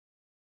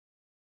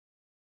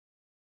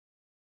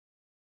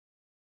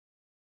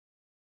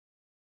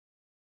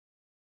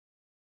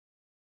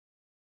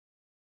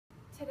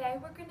Today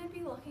we're going to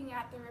be looking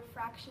at the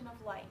refraction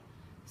of light.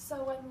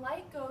 So when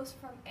light goes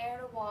from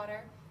air to water,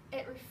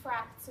 it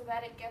refracts so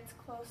that it gets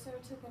closer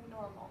to the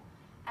normal.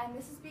 And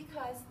this is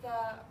because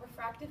the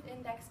refractive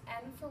index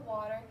N for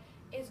water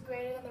is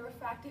greater than the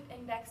refractive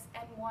index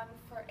N1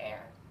 for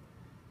air.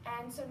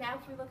 And so now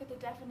if we look at the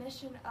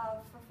definition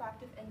of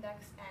refractive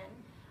index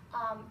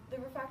N, the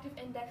refractive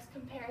index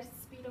compares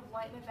the speed of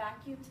light in a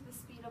vacuum to the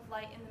speed of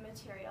light in the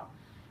material.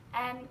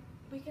 And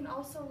we can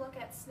also look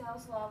at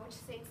Snell's law, which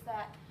states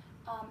that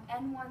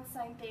N1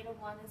 sine theta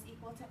 1 is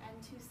equal to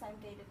N2 sine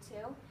theta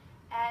 2.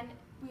 And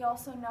we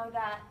also know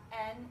that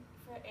N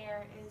for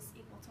air is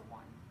equal to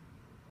 1.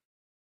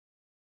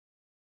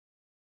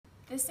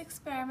 This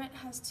experiment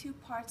has two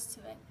parts to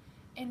it.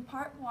 In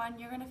part 1,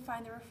 you're going to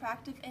find the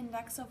refractive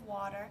index of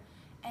water,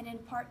 and in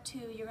part 2,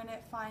 you're going to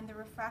find the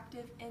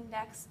refractive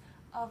index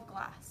of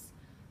glass.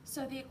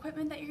 So the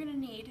equipment that you're going to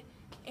need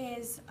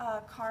is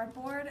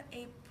cardboard,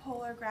 a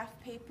polar graph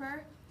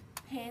paper,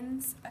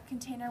 pins, a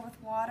container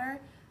with water,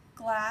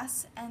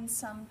 glass, and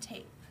some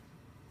tape.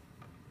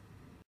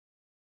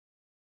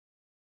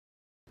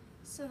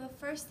 So the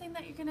first thing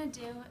that you're going to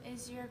do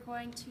is you're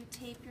going to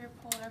tape your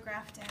polar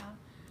graph down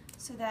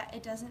so that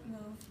it doesn't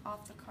move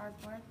off the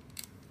cardboard.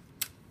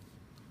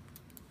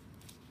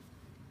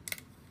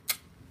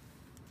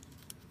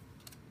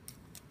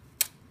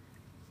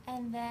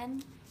 And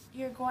then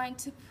you're going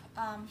to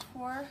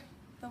pour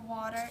the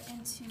water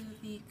into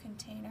the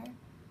container.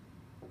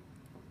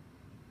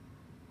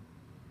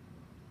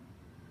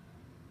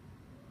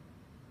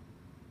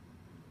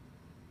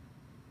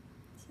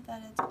 So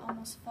that it's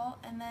almost full,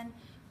 and then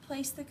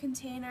place the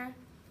container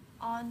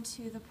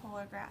onto the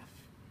polar graph.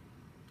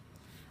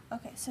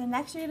 Okay, so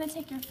next you're going to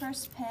take your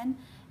first pin,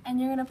 and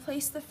you're going to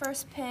place the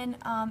first pin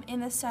in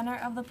the center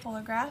of the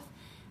polar graph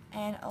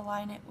and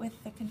align it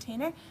with the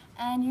container.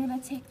 And you're going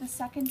to take the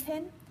second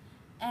pin,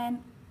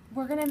 and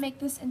we're going to make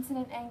this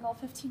incident angle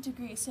 15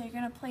 degrees. So you're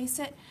going to place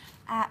it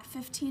at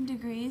 15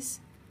 degrees,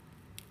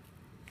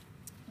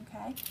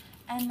 okay?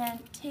 And then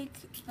take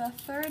the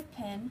third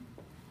pin,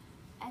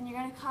 and you're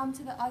going to come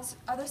to the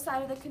other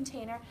side of the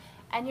container,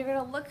 and you're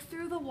going to look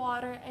through the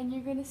water, and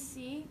you're going to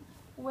see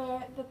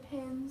where the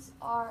pins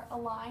are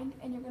aligned,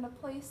 and you're going to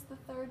place the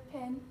third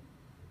pin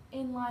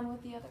in line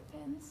with the other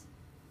pins,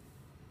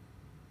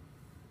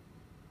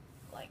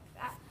 like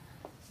that.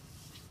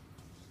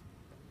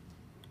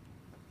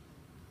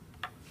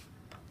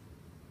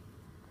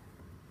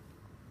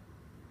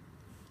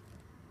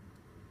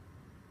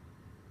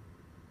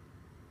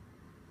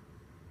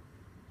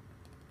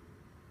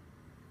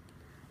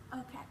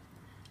 Okay,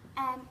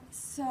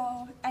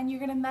 and you're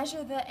going to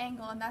measure the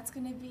angle, and that's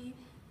going to be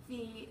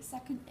the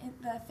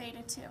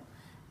theta 2.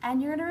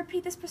 And you're going to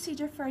repeat this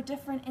procedure for a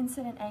different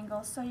incident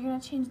angle. So you're going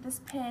to change this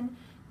pin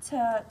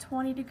to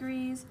 20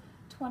 degrees,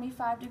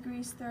 25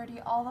 degrees,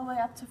 30, all the way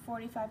up to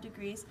 45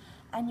 degrees.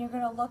 And you're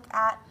going to look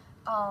at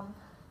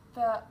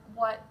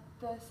what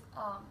this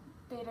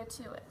theta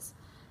 2 is.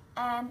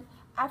 And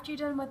after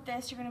you're done with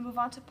this, you're going to move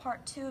on to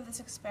part 2 of this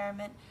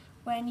experiment,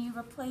 when you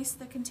replace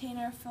the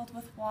container filled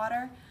with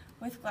water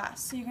with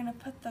glass. So you're going to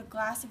put the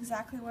glass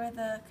exactly where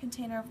the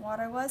container of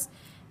water was,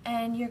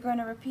 and you're going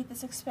to repeat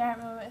this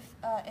experiment with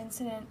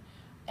incident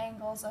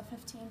angles of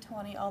 15,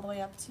 20, all the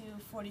way up to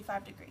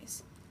 45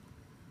 degrees.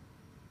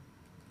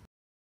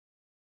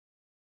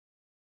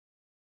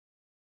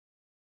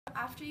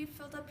 After you've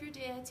filled up your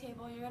data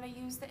table, you're going to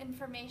use the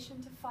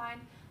information to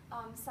find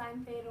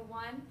sine theta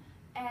 1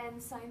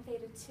 and sine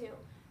theta 2.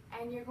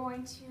 And you're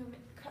going to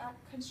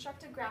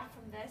construct a graph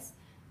from this,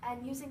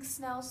 and using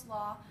Snell's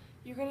law,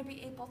 you're going to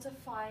be able to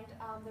find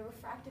the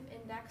refractive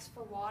index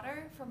for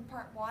water from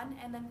part 1,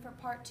 and then for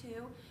part 2,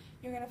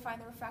 you're going to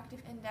find the refractive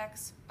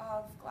index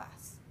of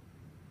glass.